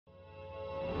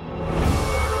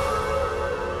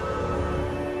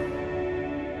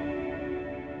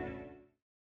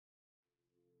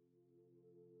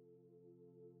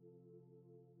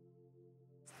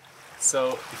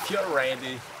So if you're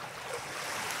ready,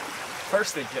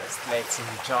 firstly just let's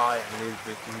enjoy a little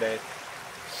bit in that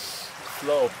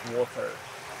flow of water.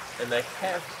 And I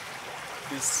have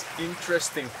this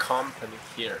interesting company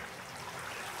here.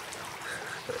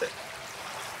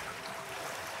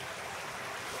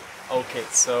 Okay,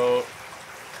 so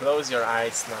close your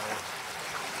eyes now.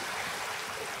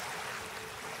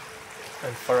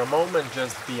 And for a moment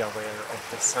just be aware of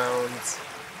the sounds,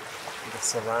 the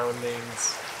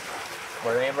surroundings,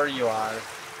 wherever you are.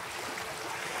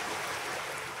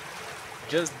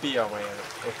 Just be aware,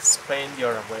 expand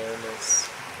your awareness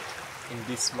in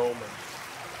this moment.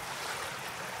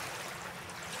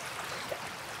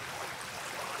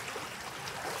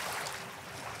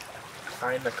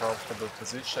 Find a comfortable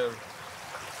position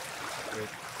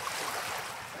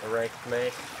with erect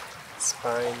neck,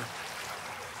 spine.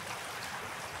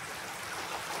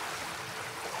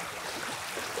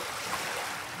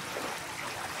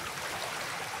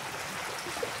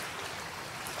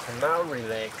 And now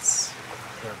relax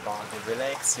your body,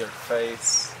 relax your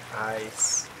face,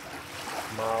 eyes,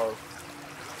 mouth,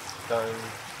 tongue.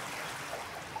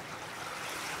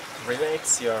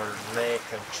 Relax your neck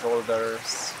and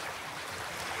shoulders,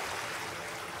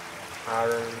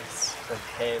 arms and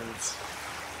hands,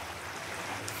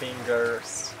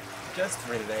 fingers. Just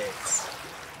relax.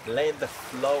 Let the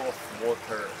flow of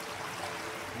water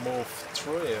move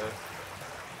through you.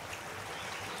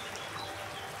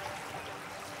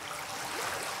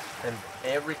 And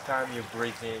every time you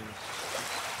breathe in,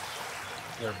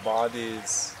 your body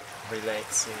is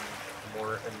relaxing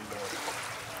more and more.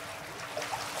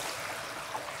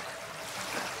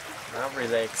 Now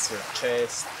relax your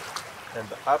chest and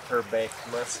the upper back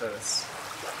muscles.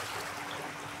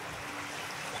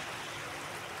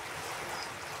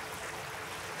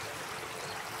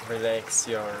 Relax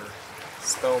your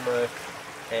stomach,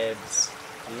 abs,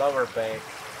 lower back.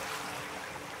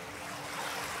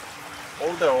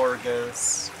 All the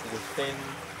organs within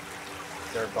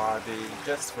your body,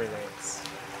 just relax.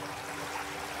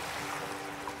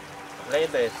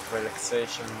 Let that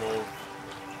relaxation move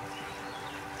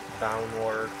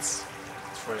downwards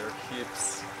through your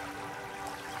hips,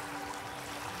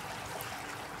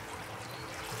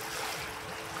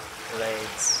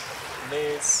 legs,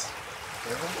 knees.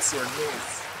 Relax your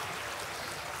knees,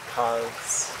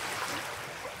 calves,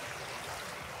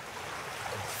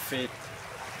 and feet.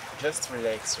 Just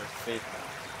relax your feet,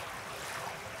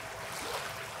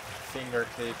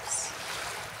 fingertips,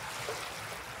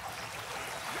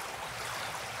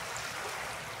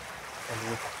 and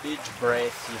with each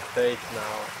breath you take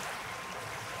now,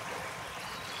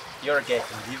 you're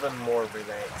getting even more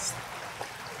relaxed.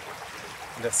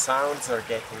 The sounds are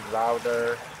getting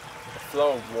louder, the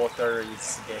flow of water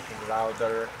is getting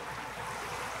louder.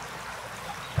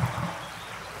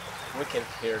 We can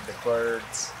hear the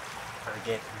birds are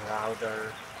getting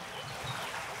louder.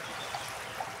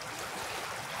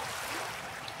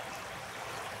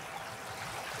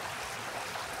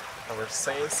 Our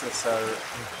senses are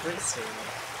increasing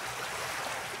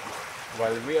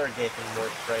while we are getting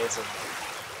more present.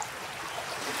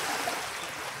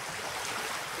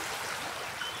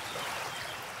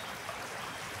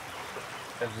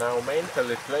 And now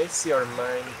mentally place your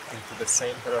mind into the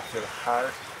center of your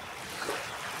heart.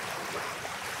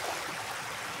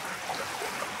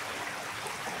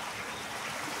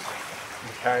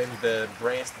 Behind the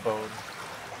breastbone.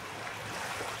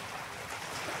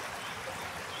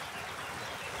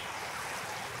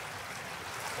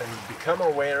 And become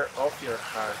aware of your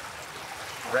heart.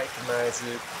 Recognize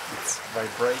it, its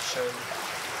vibration.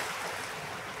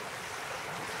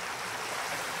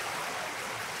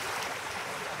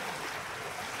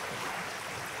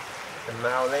 And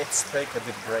now let's take a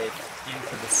deep breath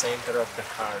into the center of the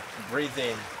heart. Breathe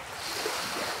in.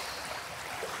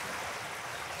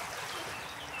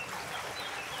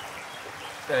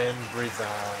 And breathe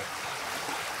out.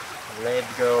 Let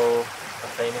go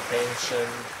of any tension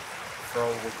from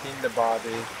within the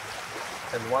body.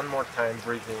 And one more time,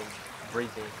 breathe in.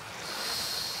 Breathe in.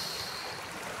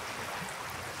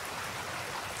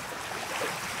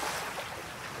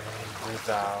 And breathe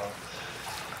out.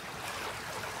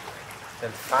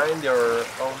 And find your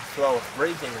own flow of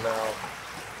breathing now.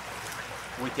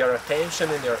 With your attention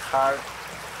in your heart.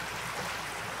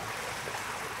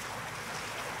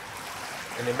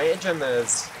 And imagine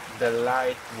as the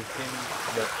light within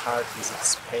your heart is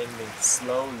expanding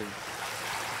slowly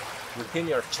within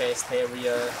your chest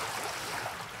area.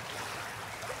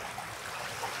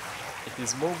 It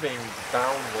is moving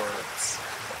downwards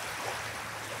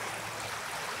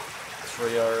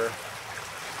through your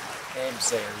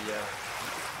abs area,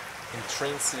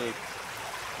 intrinsic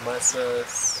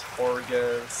muscles,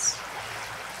 organs,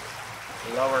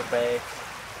 lower back,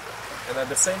 and at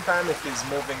the same time it is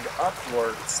moving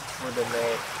upwards through the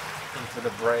neck, into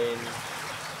the brain,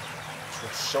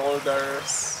 through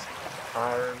shoulders,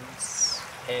 arms,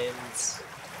 hands,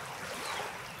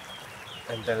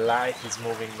 and the light is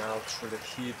moving now through the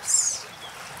hips,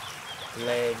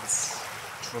 legs,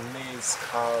 through knees,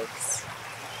 calves,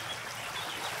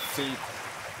 feet,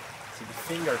 to the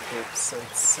fingertips, and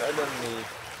suddenly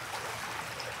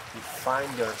you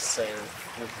find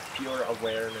yourself with pure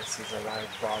awareness as a light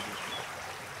body.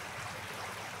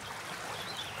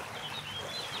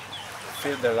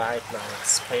 Feel the light now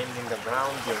expanding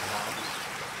around your body,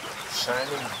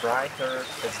 shining brighter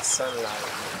as the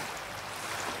sunlight.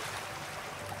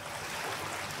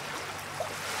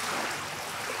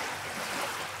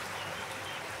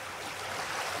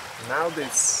 Now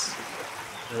this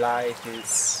light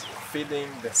is feeding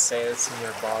the cells in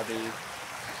your body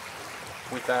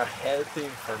with a healthy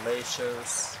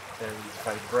informations and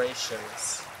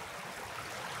vibrations.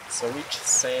 So each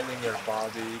cell in your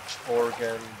body, each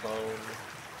organ, bone,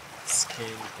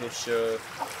 skin, tissue,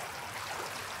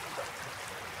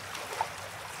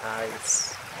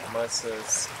 eyes,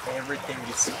 muscles, everything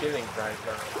is feeling right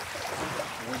now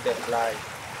with that light.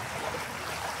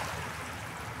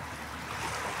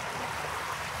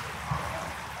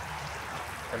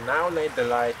 And now let the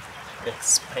light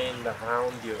expand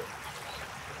around you,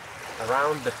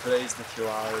 around the place that you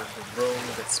are, the room,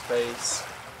 the space.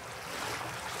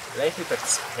 Let it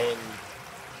expand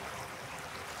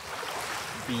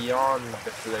beyond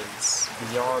the place,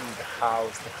 beyond the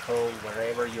house, the home,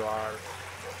 wherever you are,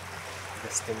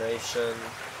 destination,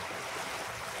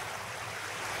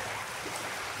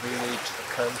 village,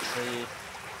 country,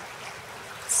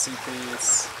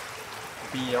 cities,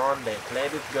 beyond it.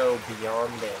 Let it go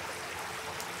beyond it.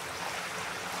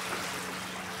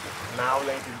 Now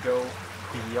let it go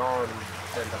beyond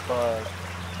and above.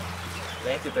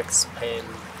 Let it expand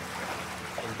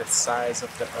in the size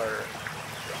of the earth.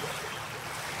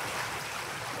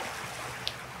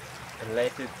 And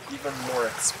let it even more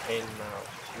expand now.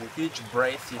 With each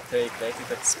breath you take, let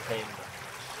it expand.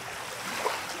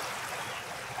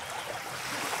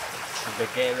 The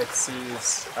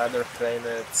galaxies, other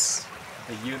planets,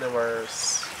 the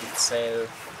universe itself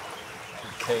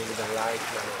became the light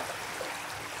now.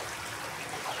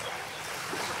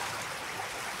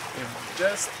 You've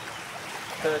just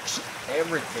touched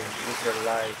everything with your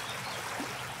light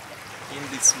in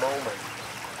this moment.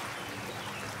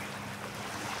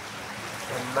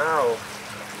 And now,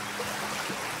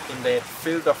 in that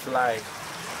field of light,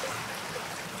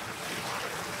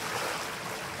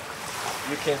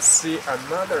 you can see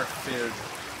another field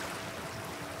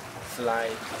of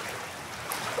light.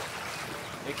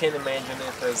 You can imagine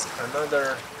it as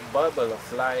another bubble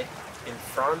of light in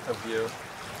front of you.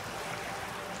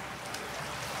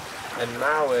 And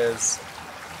now as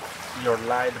your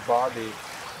light body,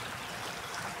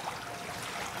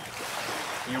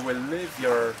 you will leave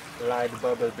your light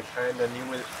bubble behind and you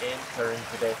will enter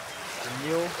into that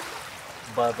new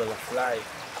bubble of light.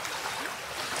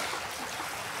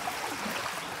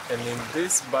 And in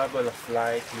this bubble of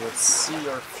light, you will see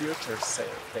your future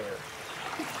self there,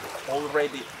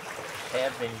 already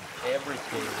having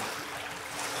everything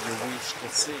you wish to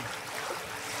see.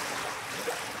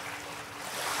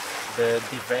 The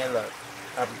developed,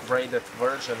 upgraded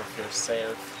version of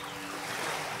yourself.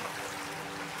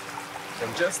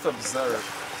 And just observe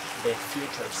the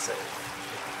future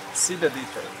self. See the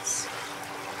details.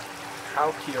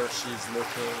 How he or she is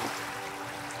looking,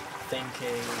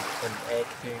 thinking and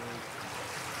acting.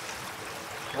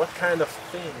 What kind of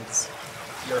things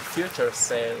your future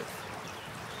self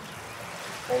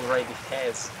already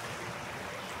has.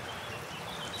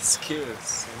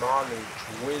 Skills, knowledge,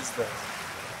 wisdom.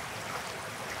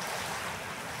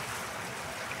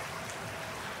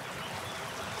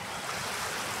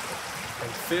 And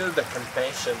feel the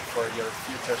compassion for your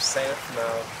future self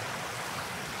now.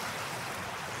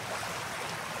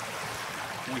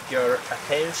 With your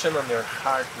attention on your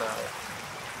heart now,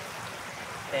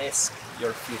 ask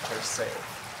your future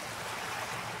self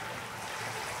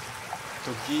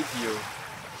to give you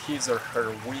his or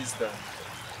her wisdom.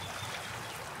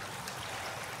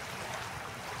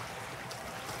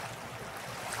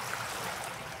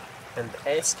 And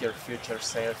ask your future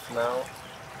self now,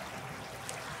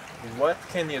 what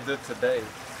can you do today?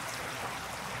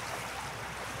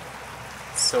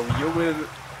 So you will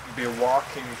be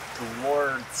walking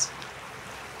towards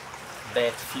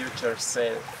that future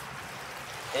self.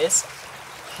 Ask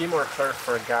him or her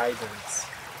for guidance.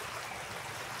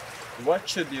 What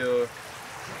should you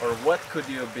Or what could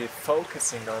you be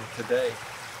focusing on today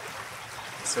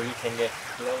so you can get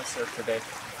closer to that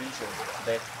vision,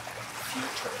 that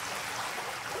future?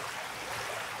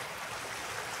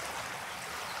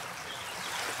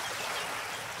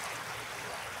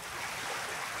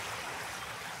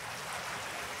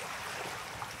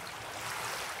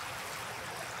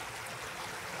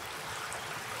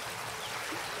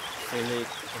 Feel it,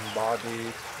 embody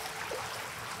it,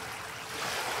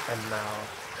 and now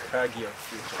hug your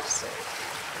future self.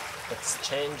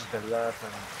 Exchange the love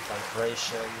and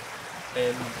vibration,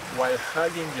 and while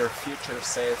hugging your future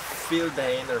self, feel the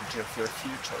energy of your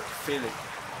future, feel it.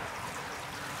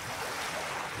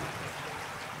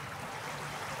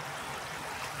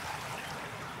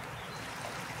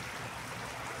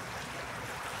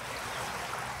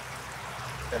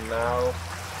 And now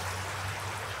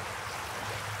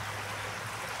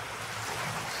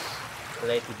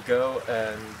let it go,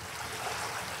 and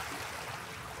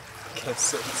can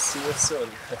see you soon.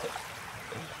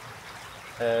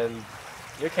 And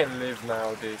you can leave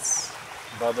now this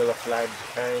bubble of light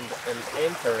behind and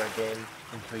enter again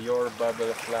into your bubble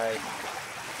of light,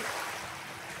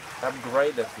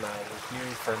 upgraded now with new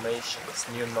information,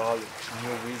 new knowledge,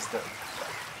 new wisdom.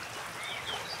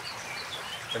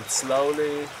 And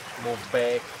slowly move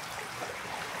back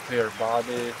to your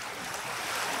body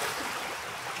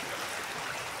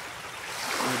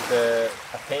with the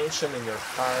attention in your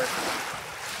heart,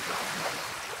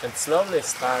 and slowly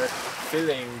start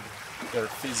feeling your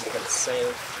physical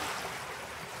self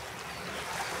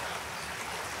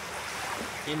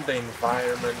in the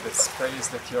environment, the space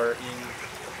that you are in,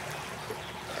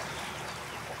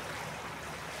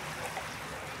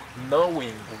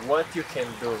 knowing what you can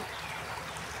do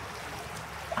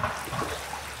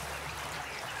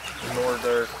in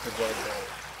order to get there.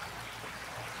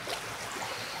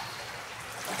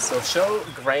 So show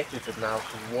gratitude now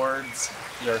towards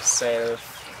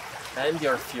yourself and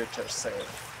your future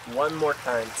self. One more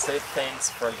time, say thanks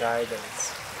for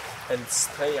guidance and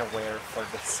stay aware for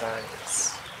the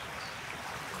signs.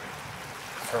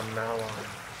 From now on,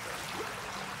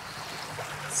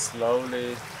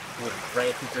 slowly, with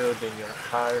gratitude in your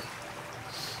heart,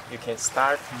 you can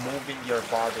start moving your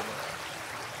body now.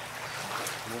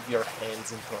 Move your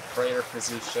hands into a prayer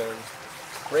position.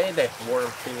 Create that warm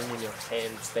feeling in your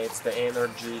hands, that's the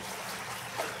energy.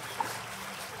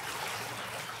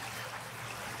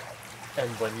 And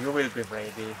when you will be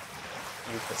ready,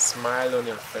 with a smile on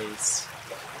your face,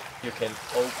 you can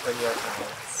open your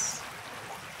eyes.